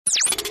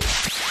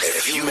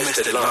If you missed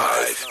it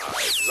live,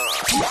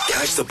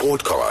 catch the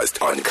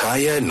podcast on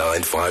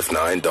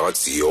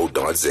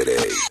kaya959.co.za.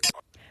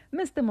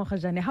 Mr.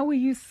 Mogajane, how are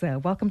you, sir?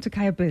 Welcome to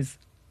Kaya Biz.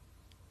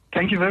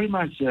 Thank you very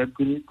much. Good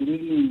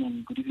evening,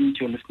 and good evening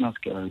to your listeners,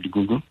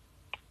 Google.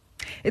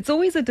 It's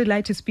always a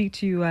delight to speak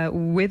to you,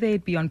 whether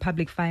it be on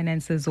public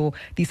finances or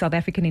the South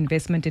African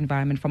investment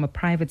environment from a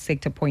private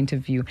sector point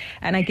of view.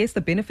 And I guess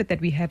the benefit that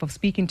we have of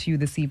speaking to you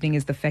this evening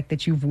is the fact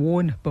that you've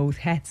worn both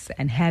hats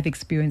and have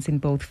experience in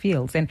both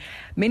fields. And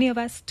many of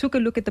us took a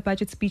look at the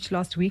budget speech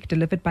last week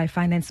delivered by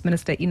Finance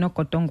Minister Enoch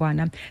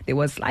Godongwana. There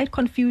was slight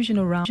confusion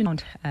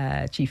around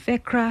Chief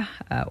ECRA,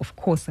 of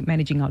course,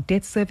 managing our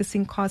debt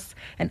servicing costs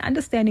and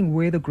understanding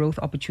where the growth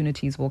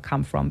opportunities will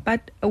come from.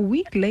 But a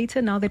week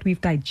later, now that we've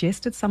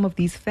digested some of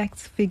these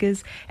facts,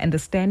 figures, and the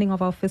standing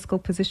of our fiscal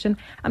position,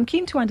 I'm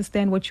keen to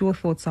understand what your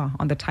thoughts are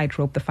on the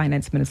tightrope the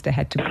finance minister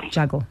had to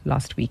juggle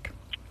last week.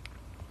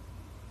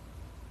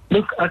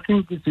 Look, I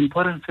think it's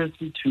important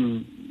firstly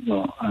to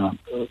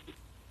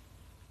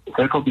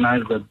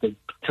recognize that the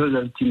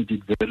Treasury team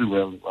did very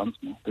well once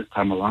more this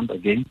time around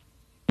again.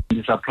 And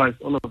this applies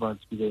all of us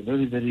with a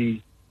very,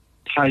 very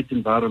tight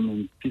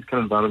environment, fiscal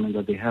environment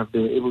that they have. They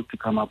were able to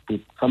come up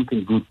with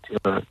something good.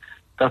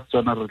 That's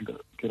general.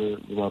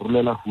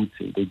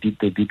 They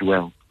did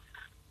well.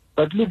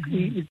 But look,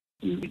 we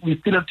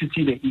still have to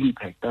see the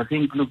impact. I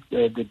think, look,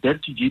 the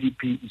debt to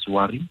GDP is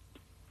worrying.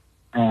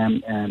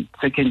 And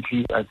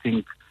secondly, I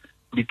think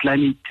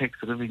declining tax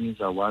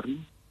revenues are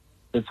worrying.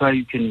 That's why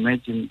you can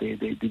imagine they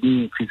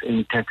didn't increase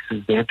any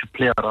taxes. They had to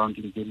play around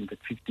in getting the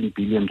 15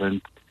 billion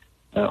rand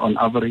on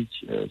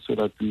average so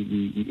that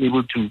we're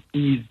able to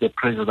ease the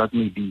pressure that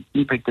may be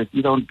impacted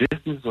either on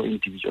business or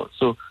individuals.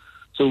 So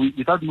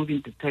without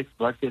moving to tax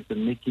brackets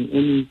and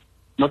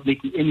not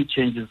making any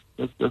changes,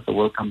 that's a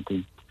welcome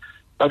thing.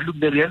 But look,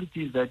 the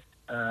reality is that,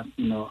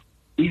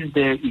 is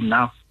there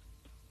enough?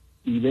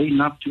 Is there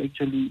enough to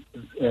actually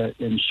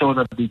ensure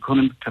that the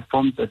economy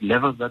performs at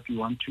levels that we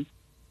want to?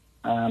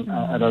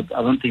 I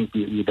don't think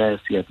we're there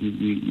yet.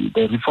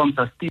 The reforms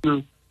are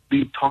still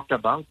being talked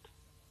about,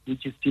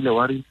 which is still a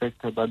worrying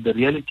factor. But the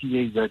reality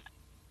is that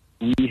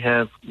we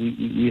have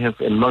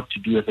a lot to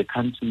do as a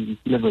country. We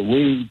still have a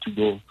way to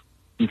go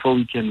before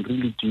we can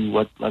really do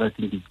what I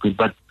think is good.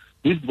 But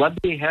with what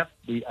they have,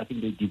 I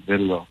think they did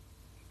very well.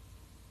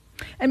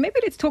 And maybe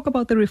let's talk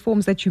about the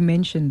reforms that you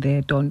mentioned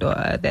there, Dondo,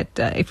 that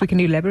if we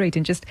can elaborate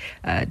and just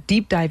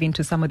deep dive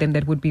into some of them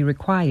that would be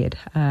required,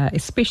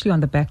 especially on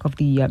the back of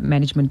the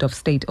management of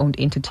state-owned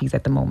entities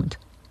at the moment.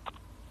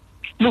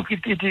 Look,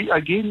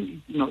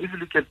 again, if you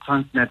look at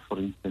Transnet, for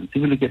instance, if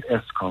you look at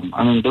Eskom,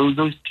 I mean,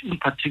 those two, in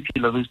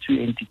particular, those two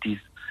entities,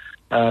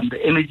 the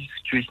energy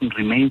situation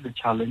remains a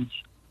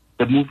challenge.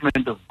 The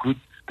movement of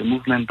goods to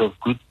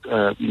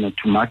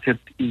market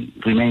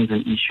remains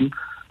an issue.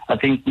 I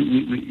think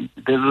there's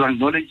an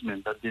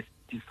acknowledgement that this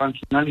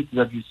functionality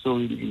that we saw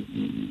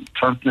in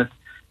Transnet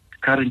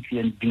currently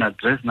and being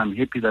addressed, and I'm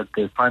happy that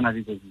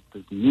finally there's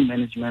new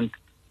management,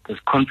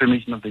 there's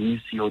confirmation of the new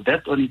CEO.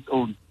 That on its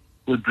own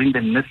will bring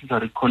the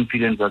necessary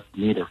confidence that's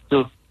needed.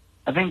 So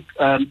I think,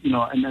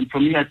 and for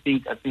me, I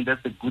think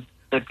that's a good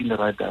step in the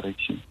right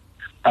direction.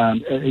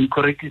 You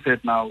correctly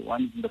said now,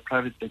 once in the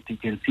private sector, you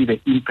can see the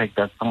impact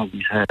that some of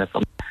these have. If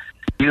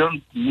you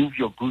don't move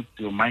your goods,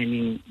 your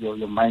mining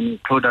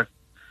products,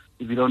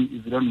 if you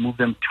don't move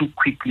them too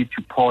quickly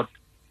to port,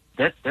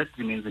 that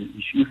remains an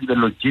issue. If the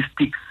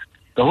logistics,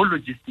 the whole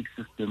logistics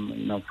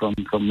system, from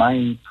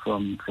mines,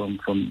 from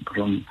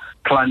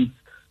plants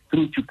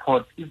through to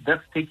ports, if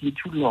that's taking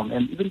too long,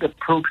 and even the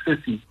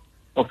processing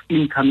of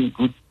incoming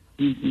goods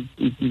is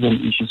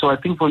an issue. So I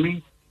think for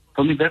me,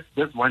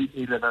 that's one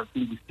area that I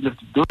think we still have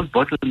to. Those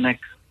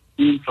bottlenecks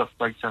in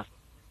infrastructure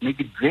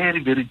make it very,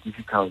 very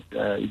difficult.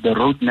 The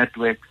road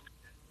networks,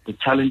 the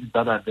challenges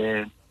that are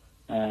there,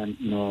 and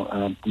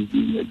the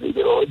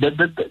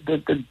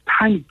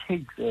time it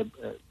takes, to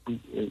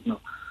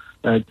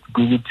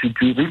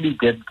really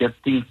get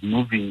things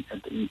moving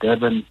in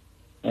Durban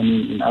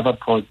and in other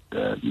ports.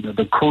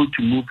 The coal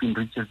to move in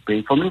Richards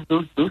Bay. For me,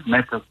 those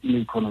matters in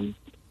the economy.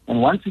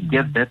 And once we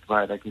get that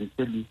right, I can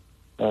tell you,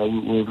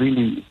 we'll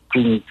really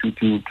bring it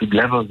to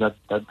levels that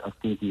I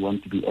think we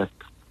want to be at.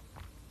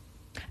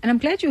 And I'm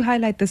glad you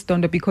highlight this,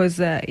 Dondo, because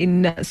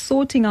in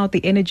sorting out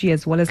the energy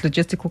as well as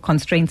logistical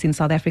constraints in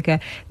South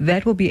Africa,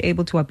 that will be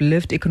able to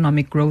uplift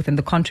economic growth and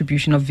the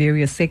contribution of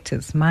various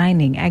sectors,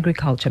 mining,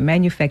 agriculture,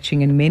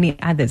 manufacturing, and many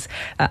others,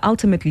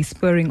 ultimately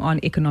spurring on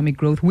economic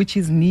growth, which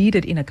is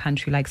needed in a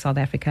country like South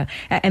Africa.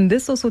 And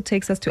this also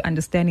takes us to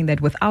understanding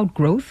that without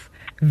growth,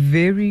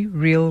 very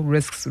real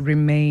risks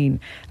remain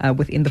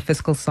within the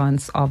fiscal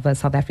stance of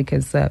South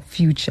Africa's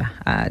future.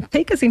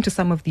 Take us into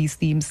some of these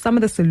themes, some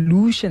of the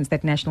solutions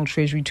that National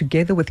Treasury,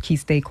 together with key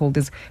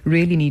stakeholders,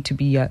 really need to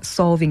be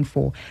solving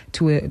for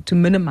to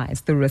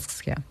minimize the risks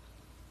here.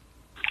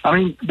 I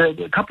mean,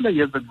 a couple of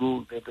years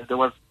ago, there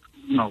was,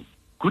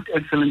 good,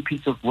 excellent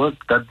piece of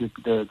work that the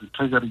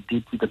Treasury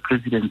did with the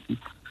presidency,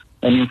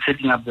 and in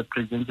setting up the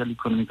Presidential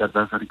Economic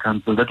Advisory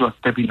Council. That was a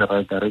step in the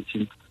right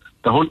direction.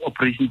 The whole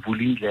Operation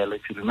Vulindlela,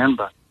 if you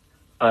remember,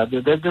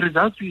 the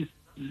results we're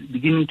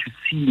beginning to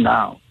see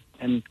now.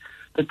 And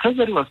the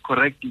Treasury was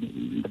correct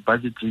in the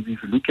budget review.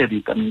 If you look at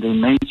it, I mean, they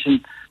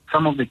mentioned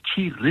some of the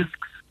key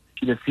risks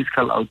to the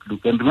fiscal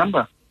outlook. And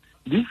remember,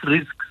 these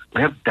risks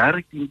have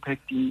direct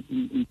impact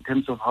in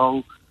terms of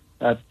how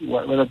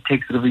whether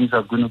tax revenues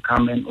are going to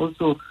come, and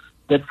also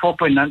that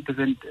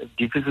 4.9%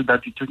 deficit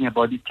that you're talking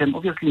about, it can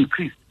obviously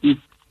increase if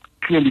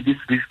clearly these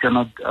risks are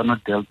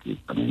not dealt with.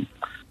 I mean,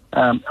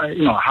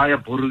 higher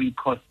borrowing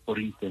costs, for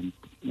instance,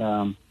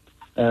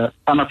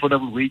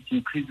 unaffordable wage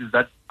increases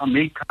that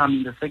may come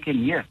in the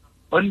second year.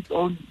 On its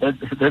own, that's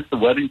the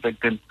worrying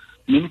factor. And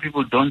many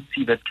people don't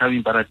see that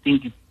coming, but I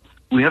think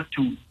we have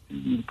to,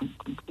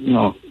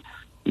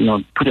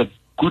 put a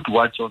good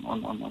watch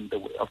on the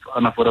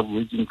unaffordable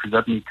wage increase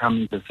that may come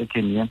in the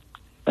second year.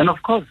 And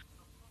of course,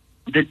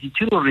 the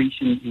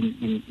deterioration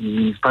in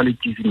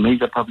municipalities, in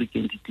major public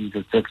entities,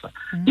 etc.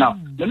 Now,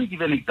 let me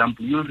give an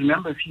example. You'll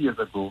remember a few years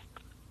ago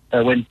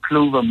when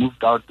Clover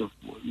moved out of,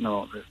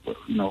 or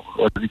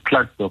the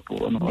Clarkstop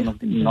or one of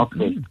the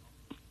Northwest.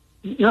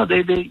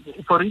 They,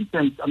 for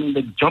instance, I mean,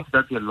 the jobs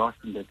that were lost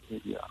in that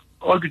area,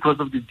 all because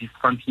of the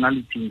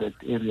dysfunctionality in that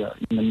area,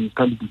 in the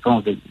municipality, some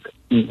of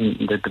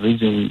in that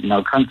region in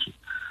our country.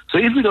 So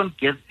if we don't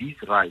get these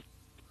right,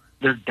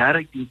 there's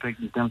direct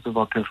impact in terms of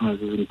our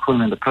performance as an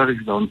economy, and the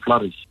products don't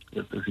flourish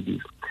as it is.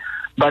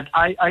 But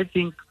I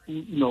think,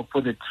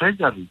 for the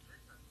Treasury,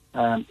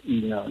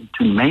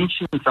 to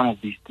mention some of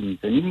these things,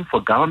 and even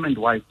for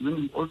government-wide, when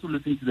we also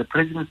listen to the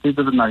President's State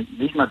of the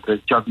Nation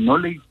address, to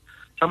acknowledge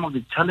some of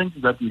the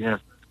challenges that we have,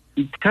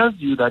 it tells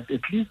you that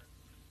at least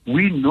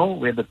we know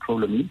where the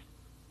problem is,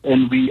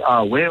 and we are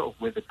aware of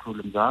where the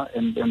problems are,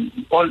 and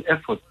all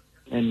efforts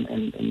and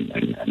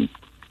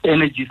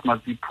energies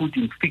must be put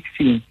in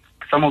fixing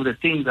some of the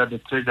things that the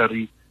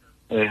Treasury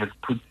has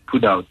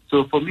put out.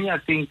 So for me, I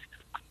think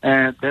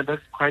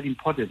that's quite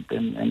important.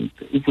 And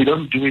if we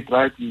don't do it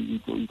right,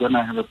 we're going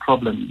to have a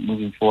problem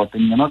moving forward.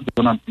 And you're not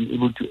going to be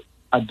able to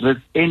address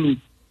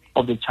any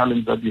of the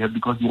challenges that we have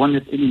because you won't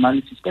have any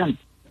money to spend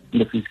in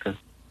the fiscal.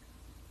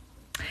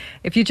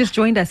 If you just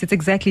joined us, it's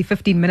exactly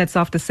 15 minutes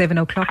after 7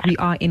 o'clock. We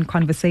are in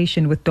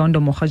conversation with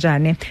Dondo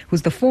Mogajane,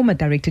 who's the former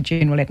Director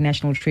General at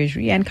National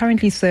Treasury and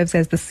currently serves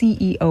as the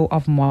CEO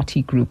of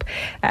Moti Group.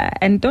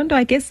 And Dondo,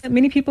 I guess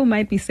many people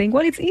might be saying,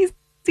 well, it's easy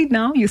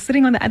now. You're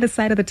sitting on the other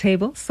side of the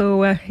table,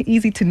 so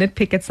easy to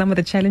nitpick at some of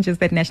the challenges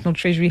that National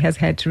Treasury has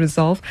had to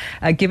resolve,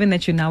 given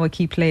that you're now a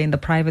key player in the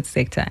private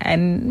sector.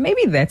 And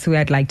maybe that's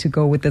where I'd like to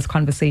go with this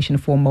conversation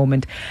for a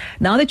moment.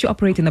 Now that you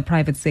operate in the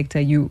private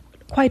sector, you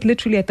quite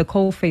literally at the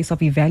coalface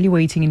of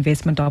evaluating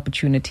investment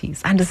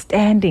opportunities,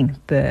 understanding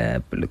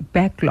the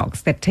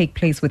backlogs that take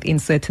place within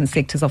certain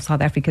sectors of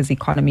South Africa's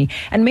economy,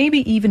 and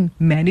maybe even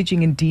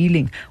managing and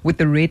dealing with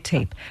the red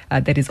tape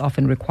that is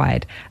often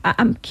required.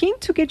 I'm keen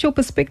to get your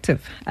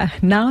perspective.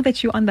 Now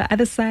that you're on the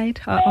other side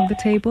of the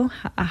table,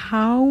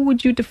 how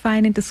would you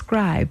define and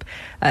describe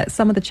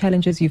some of the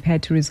challenges you've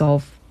had to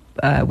resolve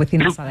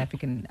within the South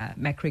African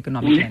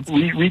macroeconomic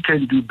landscape? We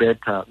can do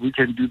better. We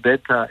can do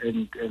better,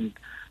 and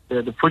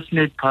the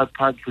fortunate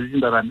position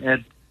that I'm at,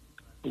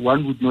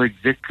 one would know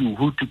exactly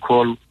who to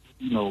call,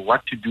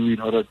 what to do in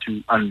order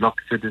to unlock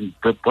certain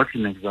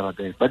bottlenecks that are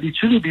there. But it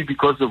shouldn't be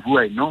because of who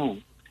I know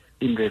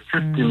in the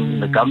system, in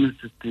the government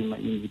system.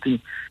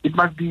 It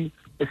must be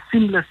a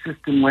seamless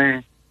system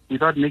where,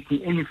 without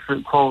making any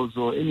calls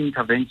or any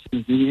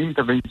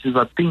interventions,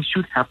 that things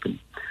should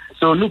happen.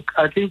 So look,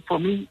 I think for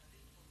me,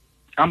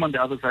 I'm on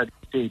the other side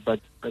today,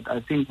 but I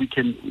think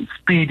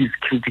speed is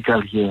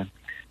critical here.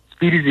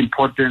 Speed is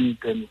important,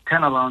 and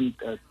turn around,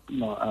 at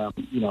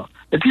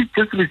least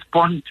just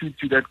respond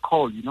to that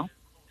call,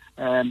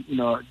 and,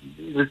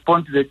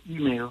 respond to that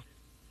email.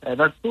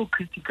 That's so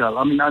critical.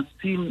 I mean, I've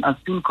seen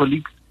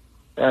colleagues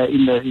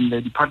in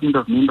the Department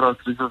of Minerals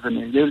Resources,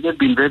 and they've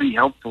been very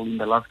helpful in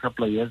the last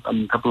couple of years,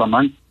 couple of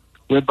months,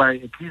 whereby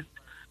at least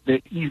there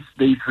is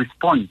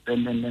response.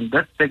 And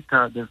that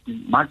sector, there's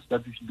much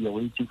that we should be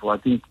awaiting for. I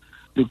think,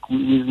 look,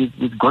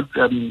 we've got,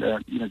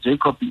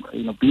 Jacob,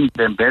 being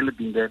there, Mbele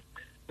being there.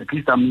 At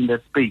least I'm in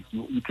that space.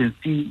 You can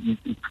see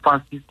it's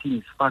fast. This team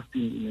is fast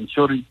in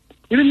ensuring,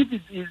 even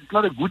if it's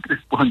not a good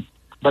response,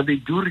 but they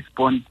do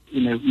respond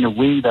in a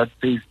way that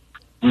says,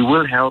 we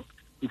will help.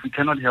 If we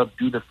cannot help,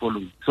 do the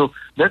following. So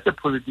that's a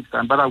positive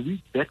sign. But I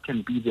wish that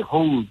can be the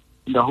whole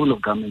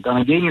of government. And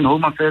again, in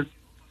Home Affairs,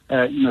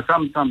 you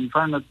find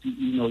that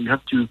you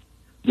have to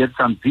get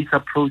some visa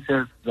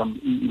process,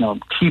 some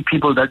key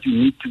people that you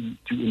need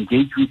to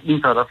engage with in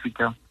South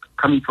Africa,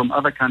 coming from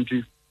other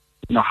countries.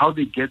 How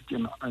they get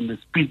and the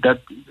speed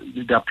that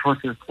they are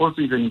processed also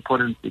is an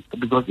important factor,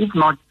 because if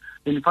not,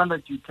 then you find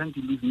that you tend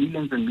to lose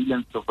millions and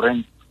millions of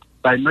rand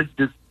by not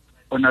just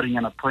honoring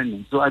an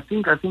appointment. So I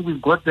think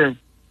we've got the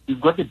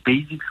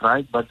basics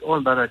right, but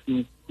all that I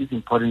think is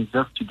important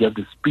just to get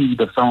the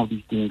speed of some of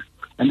these things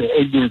and the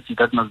agency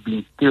that must be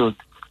instilled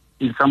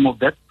in some of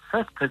that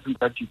first person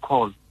that you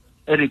call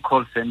at a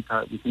call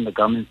center within the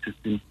government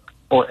system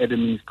or at a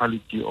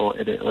municipality or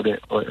at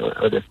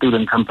a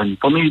student company.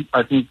 For me,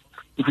 I think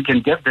if we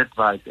can get that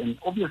right, and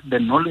obviously the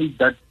knowledge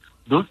that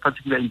those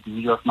particular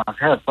individuals must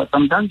have. But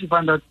sometimes you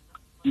find that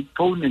you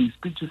phone and you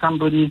speak to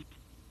somebody,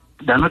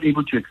 they're not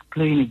able to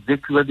explain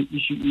exactly what the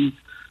issue is,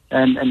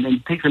 and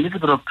it takes a little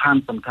bit of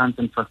time sometimes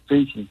and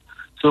frustration.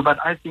 So, but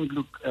I think,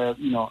 look,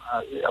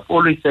 I've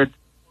always said,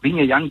 being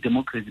a young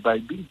democracy, by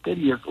being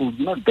 30 years old,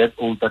 you're not that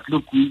old, but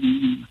look,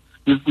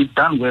 we've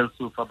done well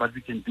so far, but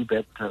we can do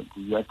better.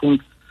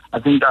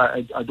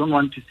 I don't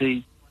want to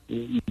say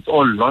it's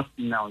all lost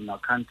in our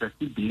country. I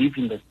still believe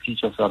in the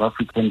future of South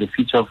Africa and the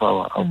future of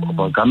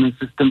our government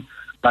system,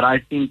 but I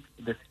think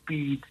the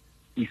speed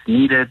is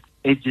needed.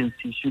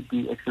 Agency should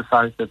be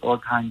exercised at all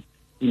times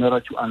in order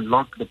to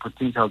unlock the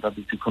potential that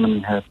this economy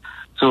has.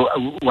 So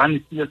one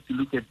is just to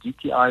look at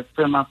GTI,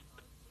 firm up,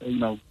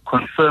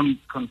 confirm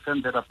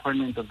that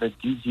appointment of the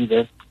DG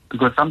there,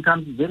 because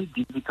sometimes it's very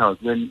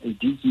difficult when a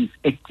DG is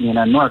acting, and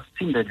I know I've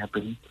seen that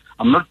happening.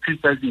 I'm not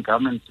criticizing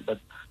governments, but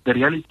the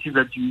reality is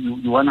that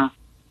you wanna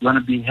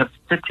have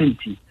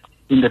certainty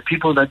in the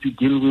people that you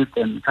deal with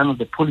and kind of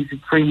the policy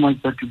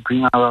framework that you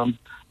bring around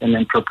and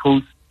then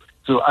propose.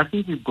 So I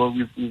think we've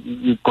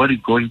got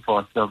it going for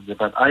ourselves.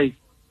 But I'm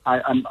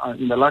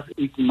in the last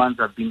 18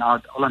 months I've been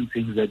out. All I'm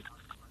saying is that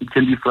it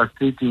can be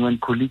frustrating when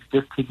colleagues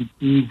just take it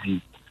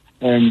easy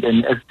and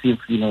as if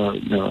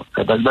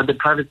but the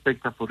private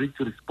sector, for it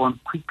to respond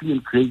quickly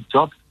and create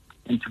jobs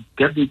and to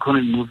get the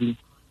economy moving,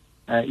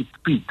 it's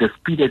speed. The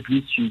speed at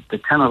which the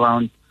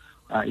turnaround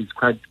is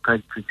quite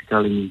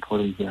critical and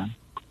important here.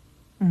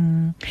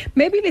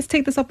 Maybe let's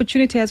take this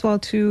opportunity as well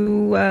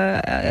to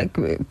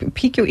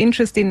pique your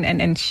interest in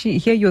and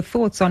hear your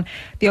thoughts on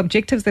the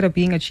objectives that are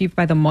being achieved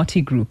by the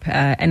Moti Group.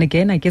 And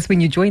again, I guess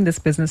when you joined this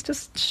business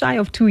just shy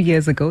of 2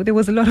 years ago, there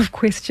was a lot of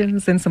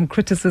questions and some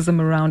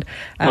criticism around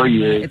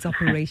its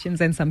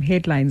operations and some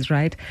headlines,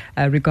 right,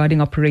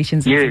 regarding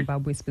operations in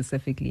Zimbabwe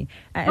specifically.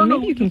 And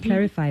maybe you can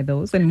clarify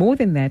those, and more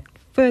than that,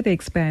 further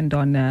expand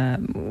on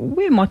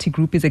where Moti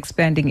Group is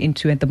expanding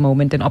into at the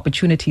moment and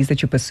opportunities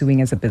that you're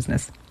pursuing as a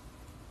business.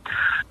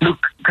 Look,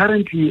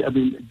 currently,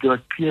 there was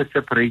clear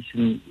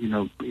separation,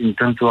 in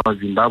terms of our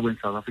Zimbabwe and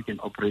South African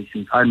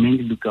operations. I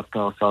mainly look after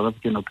our South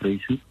African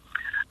operations.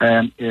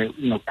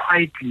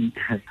 Quietly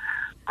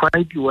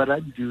what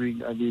I'm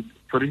doing,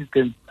 for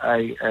instance,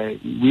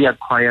 we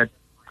acquired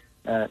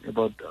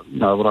about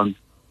around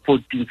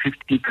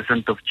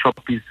 14-15% of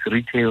Choppy's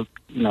retail,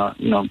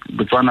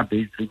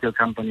 Botswana-based retail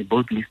company,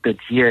 both listed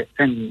here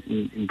and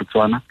in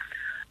Botswana.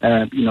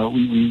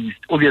 We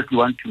obviously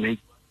want to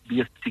be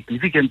a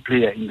significant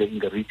player in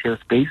the retail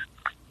space,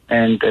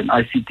 and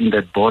I sit in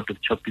that board of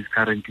Choppy's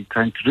currently,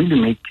 trying to really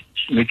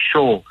make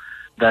sure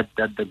that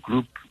the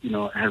group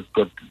has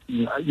got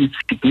its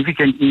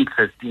significant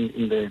interest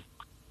in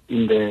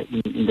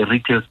the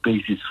retail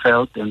space is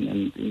felt,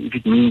 and if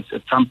it means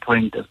at some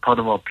point as part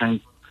of our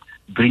plans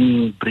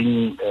bringing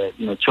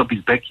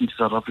Choppy's back into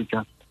South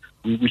Africa,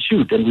 we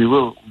should and we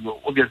will. We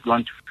obviously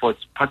want to forge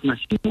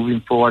partnership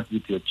moving forward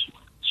with your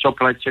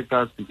ShopRite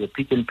Checkers, with your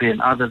Pick n Pay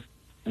and others,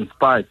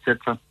 Inspire,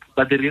 etc.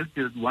 But the reality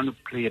is we want to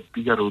play a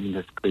bigger role in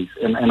that space,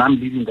 and I'm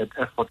leading that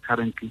effort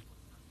currently.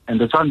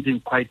 And that's why I'm doing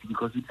quietly,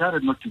 because we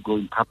decided not to go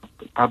in public,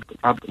 obviously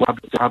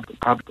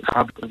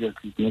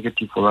it's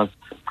negative for us.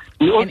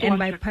 And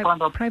by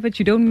private,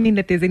 you don't mean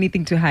that there's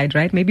anything to hide,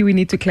 right? Maybe we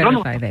need to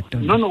clarify that,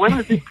 don't you? No, when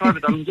I say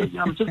private, I'm just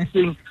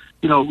saying,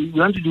 we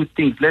want to do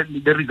things.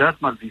 The results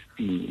must be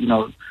seen.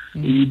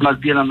 It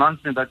must be an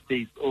announcement that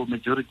says,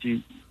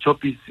 majority,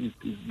 Choppy's,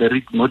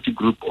 the Moti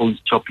Group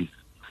owns Choppy's.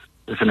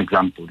 As an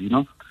example, you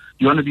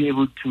want to be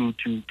able to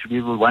be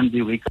able one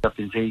day wake up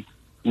and say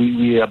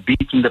we are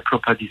big in the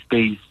property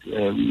space,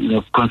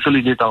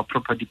 consolidate our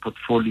property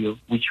portfolio,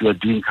 which we are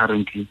doing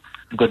currently.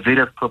 We've got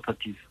various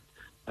properties,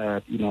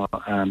 that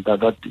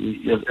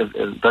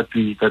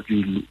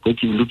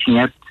we're looking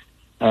at,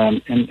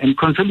 and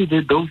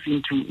consolidate those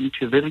into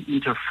a very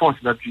force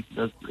that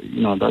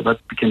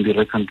can be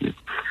reckoned with.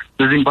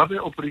 The Zimbabwe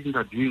operations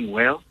are doing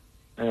well.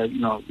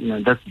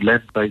 That's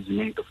led by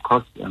Zunate, of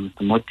course,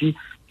 Mr. Moti.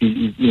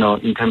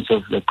 In terms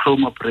of the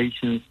chrome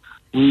operations,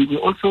 we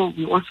also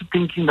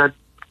thinking that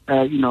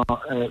in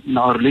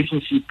our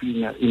relationship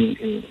in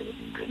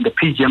the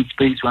PGM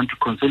space, we want to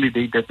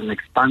consolidate that and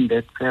expand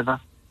that further,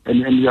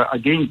 and we are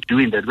again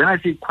doing that. When I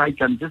say quiet,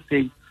 I'm just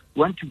saying we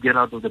want to get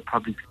out of the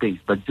public space,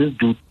 but just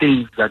do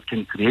things that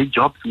can create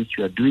jobs, which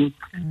we are doing,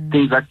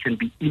 things that can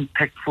be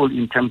impactful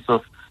in terms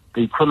of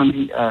the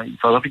economy,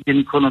 South African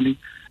economy,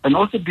 and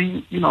also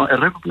be a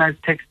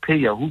recognized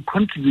taxpayer who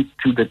contributes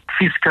to the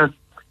fiscal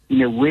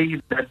in a way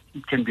that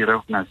it can be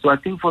recognized. So I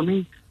think for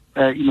me,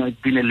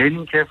 it's been a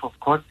learning curve, of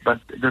course,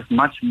 but there's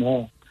much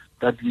more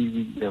that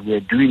we are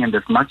doing, and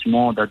there's much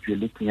more that we're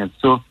looking at.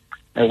 So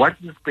watch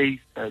the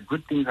space.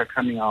 Good things are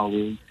coming our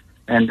way,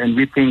 and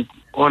we think,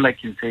 all I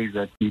can say is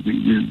that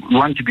we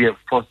want to be a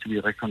force to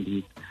be reckoned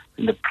with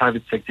in the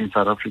private sector in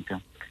South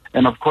Africa.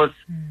 And of course,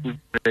 we've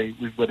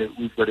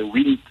got a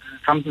win.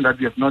 Something that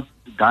we have not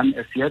done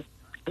as yet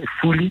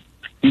fully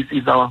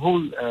is our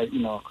whole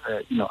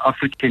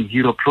African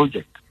Hero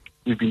project.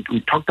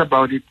 We talked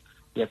about it.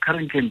 We are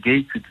currently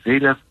engaged with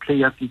various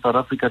players in South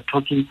Africa,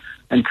 talking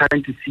and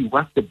trying to see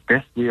what's the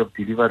best way of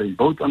delivering,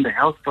 both on the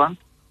health front,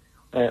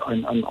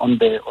 on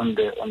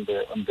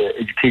the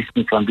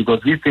education front,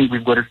 because we think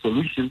we've got a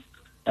solution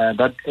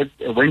that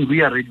when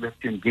we are ready, we have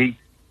to engage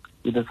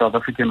with the South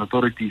African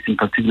authorities, in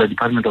particular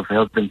Department of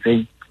Health, and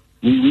say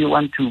we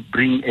want to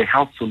bring a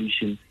health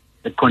solution,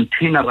 a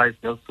containerized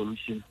health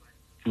solution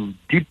to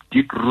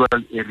deep rural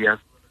areas.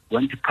 We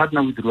want to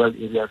partner with rural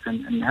areas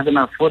and have an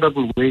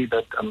affordable way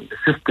that the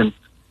system.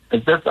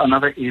 That's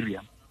another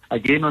area.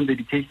 Again, on the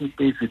education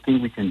space, we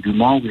think we can do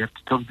more. We have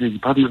to talk to the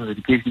Department of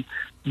Education.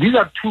 These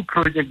are two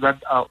projects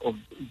that are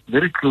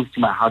very close to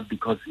my heart,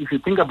 because if you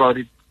think about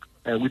it,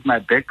 with my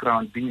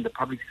background being in the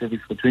public service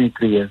for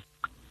 23 years,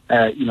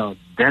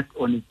 that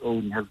on its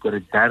own has got a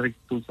direct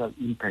social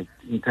impact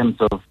in terms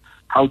of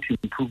how to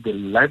improve the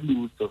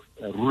livelihoods of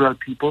rural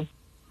people,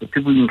 the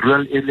people in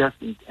rural areas,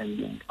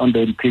 and on the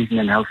education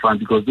and health front,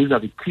 because these are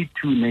the key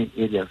two main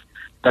areas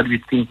that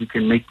we think we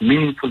can make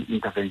meaningful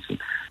intervention.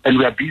 And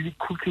we are busy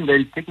cooking that.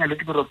 It's taking a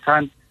little bit of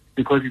time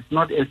because it's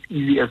not as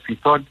easy as we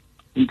thought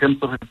in terms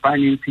of a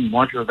financing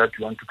model that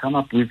we want to come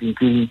up with,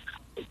 including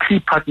key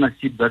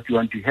partnerships that we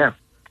want to have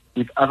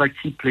with other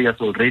key players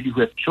already who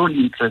have shown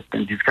interest,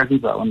 and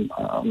discussions are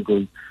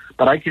ongoing.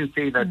 But I can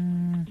say that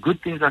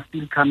good things are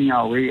still coming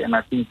our way, and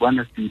I think one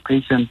has to be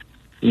patient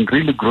in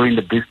really growing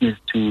the business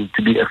to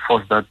be a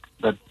force that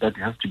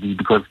has to be,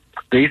 because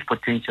there is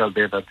potential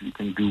there that we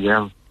can do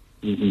well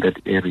in that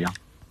area.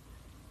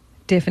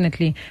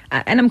 Definitely.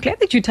 And I'm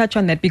glad that you touch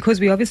on that, because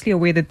we're obviously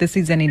aware that this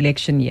is an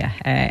election year,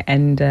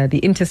 and the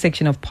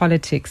intersection of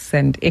politics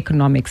and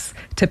economics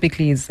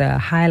typically is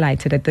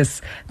highlighted at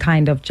this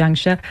kind of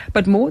juncture.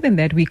 But more than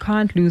that, we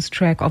can't lose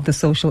track of the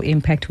social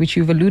impact, which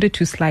you've alluded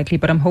to slightly,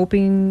 but I'm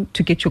hoping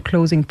to get your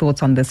closing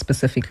thoughts on this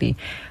specifically.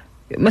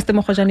 Mr.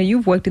 Mogajane,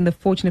 you've worked in the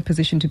fortunate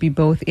position to be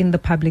both in the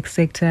public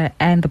sector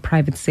and the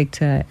private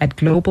sector at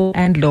global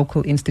and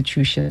local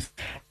institutions.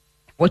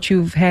 What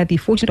you've had the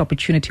fortunate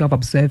opportunity of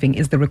observing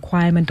is the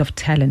requirement of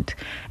talent.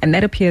 And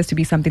that appears to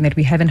be something that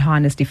we haven't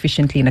harnessed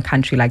efficiently in a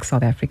country like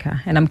South Africa.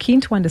 And I'm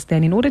keen to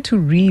understand, in order to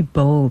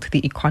rebuild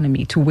the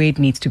economy to where it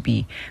needs to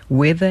be,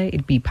 whether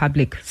it be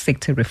public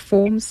sector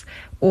reforms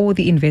or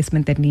the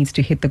investment that needs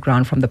to hit the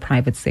ground from the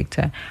private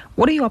sector,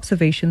 what are your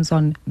observations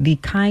on the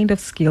kind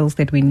of skills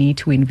that we need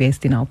to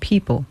invest in our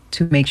people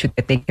to make sure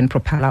that they can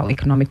propel our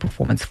economic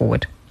performance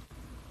forward?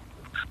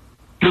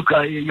 Look,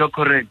 you're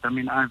correct. I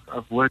mean, I've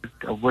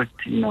worked, with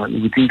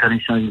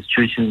international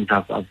institutions.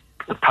 I've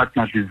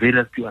partnered with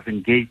various people. I've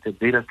engaged at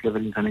various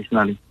levels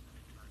internationally.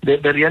 The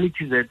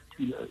reality is that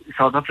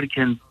South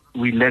Africans,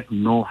 we lack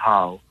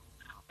know-how.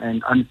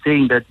 And I'm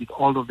saying that with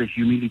all of the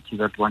humility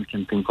that one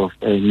can think of.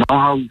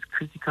 Know-how is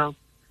critical.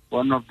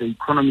 One of the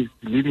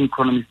leading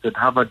economists that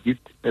Harvard did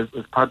as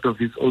part of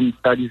his own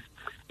studies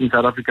in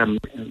South Africa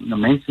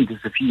mentioned this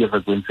a few years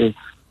ago and said,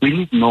 we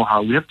need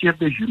know-how. We have to have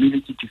the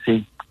humility to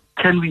say,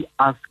 can we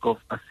ask of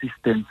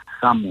assistance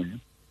somewhere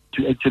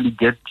to actually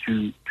get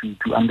to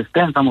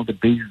understand some of the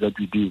bases that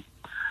we do?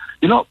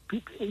 Let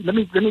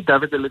me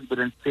divert a little bit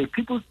and say,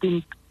 people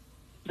think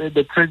that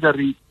the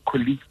Treasury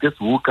colleagues just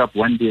woke up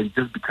one day and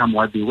just become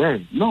what they were.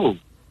 No.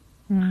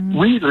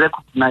 We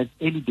recognized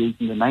early days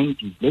in the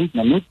 90s,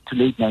 mid to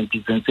late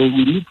 90s, and say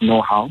we need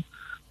know-how.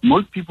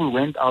 Most people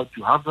went out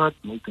to Harvard,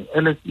 went to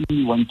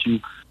LSE, went to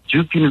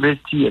Duke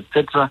University,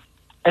 etc.,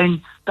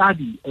 and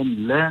study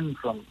and learn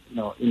from,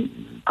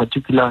 in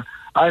particular,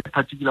 I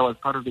was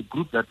part of the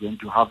group that went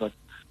to Harvard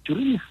to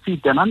really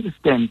sit and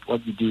understand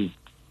what we do.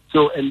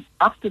 So, and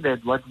after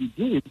that, what we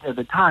did at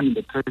the time in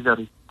the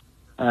Treasury,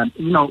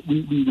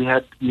 we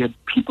had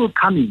people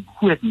coming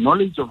who had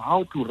knowledge of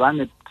how to run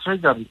a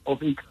treasury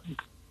of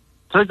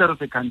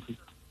a country.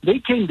 They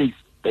came, they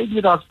stayed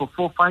with us for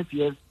 4 or 5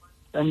 years,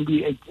 and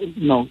we,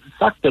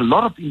 sucked a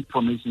lot of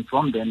information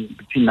from them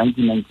between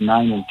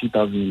 1999 and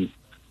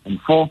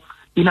 2004.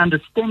 In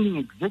understanding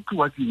exactly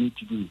what we need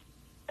to do.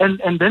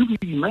 And then we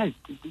emerged.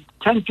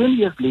 10, 20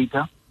 years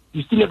later,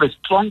 you still have a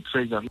strong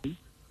treasury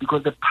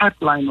because the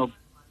pipeline of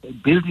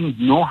building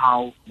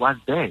know-how was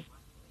there.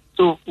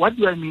 So what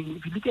do I mean?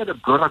 If you look at a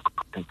broader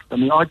context,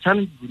 our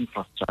challenge is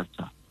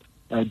infrastructure,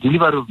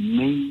 delivery of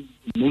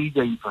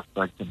major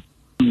infrastructure.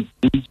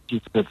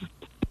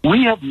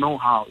 We have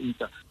know-how,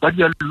 but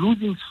we are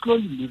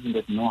slowly losing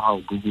that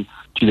know-how to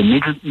the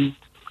Middle East,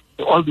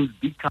 all those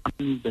big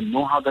companies, the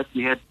know-how that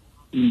we had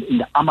in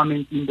the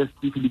armament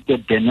industry. If you look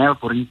at Denel,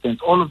 for instance,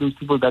 all of those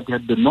people that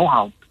had the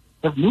know-how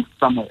have moved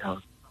somewhere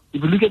else.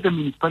 If you look at the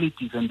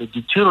municipalities and the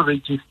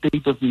deteriorating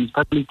state of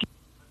municipalities,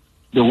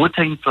 the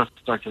water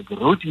infrastructure, the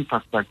road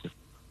infrastructure,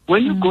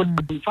 when you go,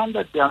 you find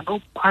that there are no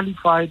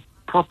qualified,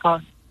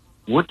 proper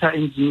water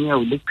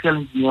engineers, electrical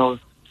engineers,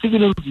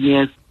 civil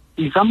engineers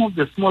in some of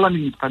the smaller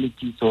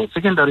municipalities or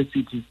secondary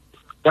cities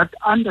that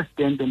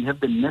understand and have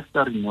the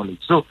necessary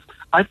knowledge. So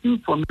I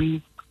think for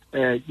me,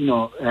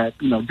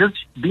 just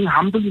being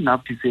humble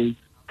enough to say,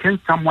 can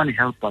someone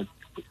help us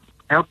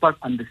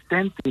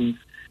understand things,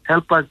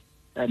 help us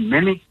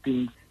manage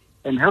things,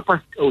 and help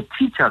us or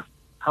teach us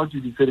how to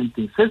do certain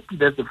things. Firstly,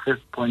 that's the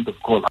first point of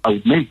call I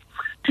would make,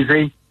 to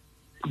say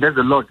there's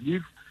a lot.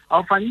 If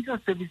our financial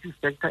services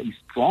sector is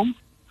strong,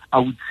 I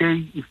would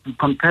say if we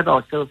compare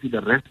ourselves with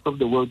the rest of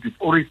the world, we've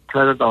always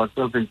prided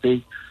ourselves and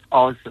say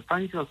our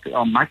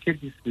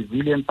market is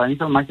resilient,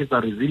 financial markets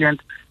are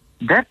resilient.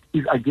 That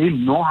is,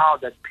 again, know-how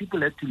that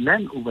people had to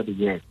learn over the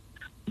years.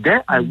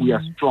 There we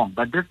are strong,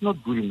 but that's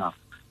not good enough.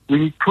 We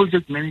need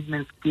project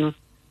management skills.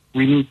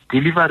 We need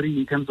delivery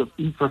in terms of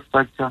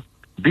infrastructure,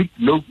 big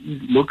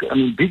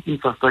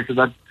infrastructure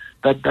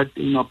that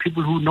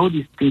people who know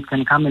these things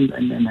can come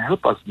and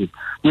help us with.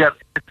 We have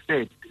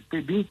said,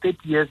 being 30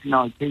 years in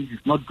our case is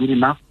not good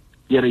enough.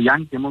 We are a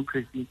young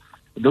democracy.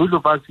 Those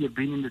of us who have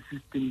been in the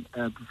system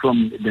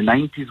from the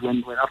 90s,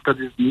 when after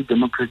this new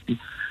democracy,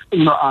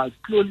 are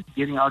slowly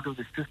getting out of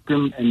the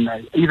system and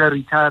either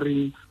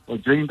retiring or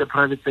joining the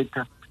private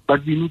sector.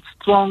 But we need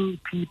strong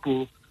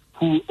people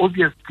who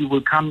obviously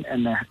will come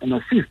and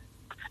assist.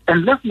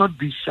 And let's not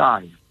be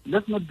shy.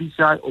 Let's not be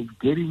shy of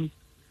getting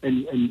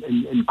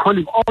and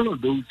calling all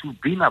of those who've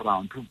been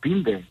around, who've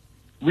been there.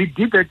 We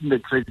did that in the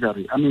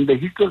Treasury. I mean, the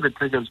history of the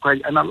Treasury is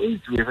quite, and I'll always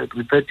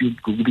refer to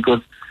it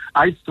because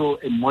I saw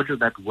a model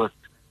that worked.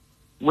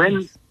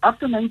 When,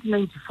 after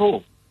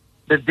 1994,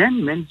 the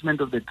then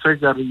management of the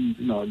Treasury,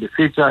 the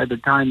future at the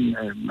time,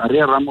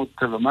 Maria Ramos,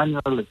 Trevor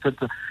Manuel,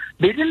 etc.,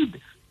 they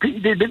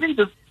didn't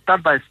just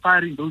start by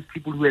firing those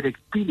people who had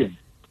experience.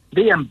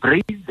 They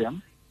embraced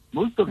them.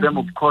 Most of them,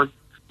 of course,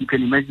 you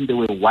can imagine they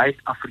were white,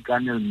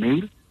 African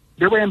male.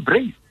 They were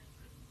embraced.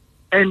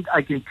 And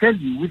I can tell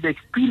you, with the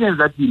experience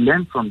that we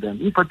learned from them,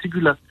 in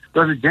particular,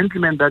 there was a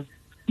gentleman that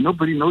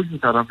nobody knows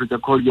in South Africa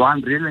called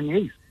Johan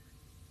Reallocated.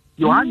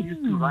 Johan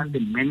used to run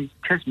the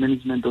cash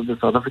management of the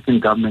South African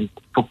government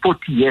for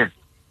 40 years.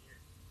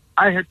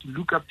 I had to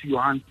look up to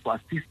Johan for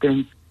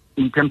assistance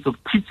in terms of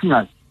teaching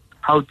us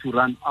how to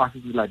run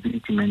asset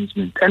liability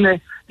management.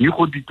 And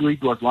Hugo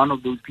Dutoit was one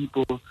of those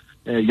people.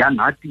 Jan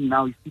Harting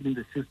now is still in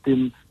the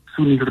system.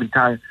 Soon he'll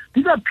retire.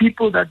 These are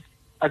people that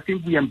I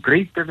think we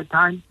embraced at the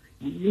time.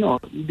 The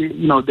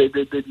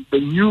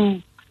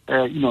new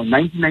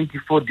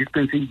 1994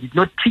 dispensation did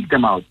not kick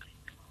them out.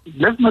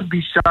 Let's not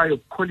be shy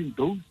of calling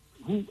those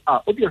who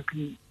are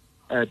obviously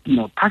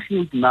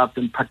passionate enough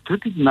and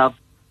patriotic enough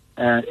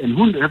and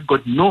who have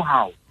got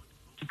know-how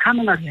to come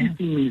and assist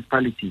in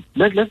municipalities.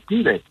 Let's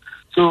do that.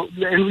 So,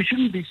 and we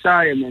shouldn't be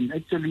shy. And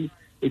actually,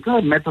 it's not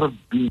a matter of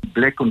being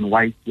black and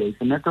white here.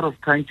 It's a matter of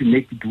trying to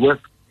make it work,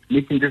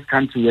 making this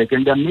country work.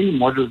 And there are many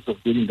models of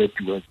getting that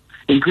to work,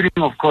 including,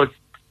 of course,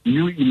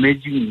 new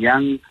emerging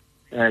young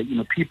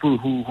people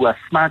who are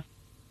smart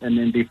and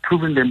then they've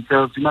proven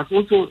themselves. You must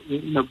also,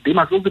 they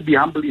must also be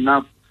humble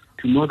enough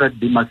to know that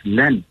they must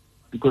learn,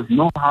 because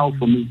know-how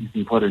for me is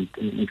important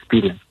in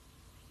experience.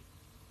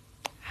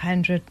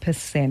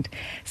 100%.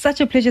 Such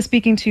a pleasure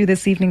speaking to you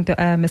this evening,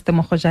 Mr.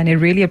 Mogajane.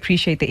 Really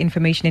appreciate the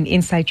information and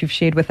insight you've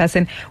shared with us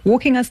and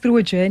walking us through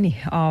a journey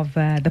of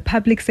the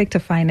public sector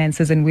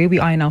finances and where we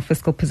are in our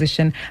fiscal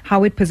position,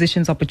 how it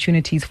positions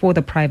opportunities for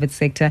the private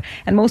sector,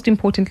 and most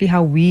importantly,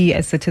 how we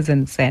as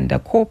citizens and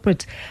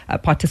corporate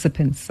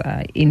participants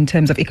in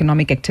terms of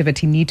economic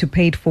activity need to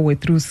pay it forward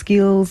through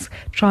skills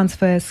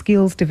transfer,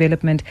 skills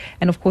development,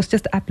 and of course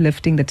just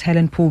uplifting the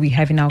talent pool we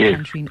have in our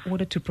country in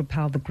order to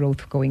propel the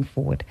growth going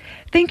forward.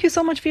 Thank you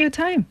so much for your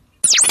time.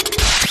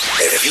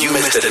 If you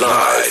missed it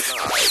live,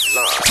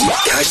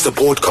 catch the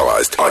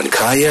podcast on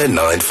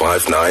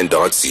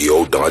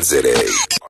kaya959.co.za.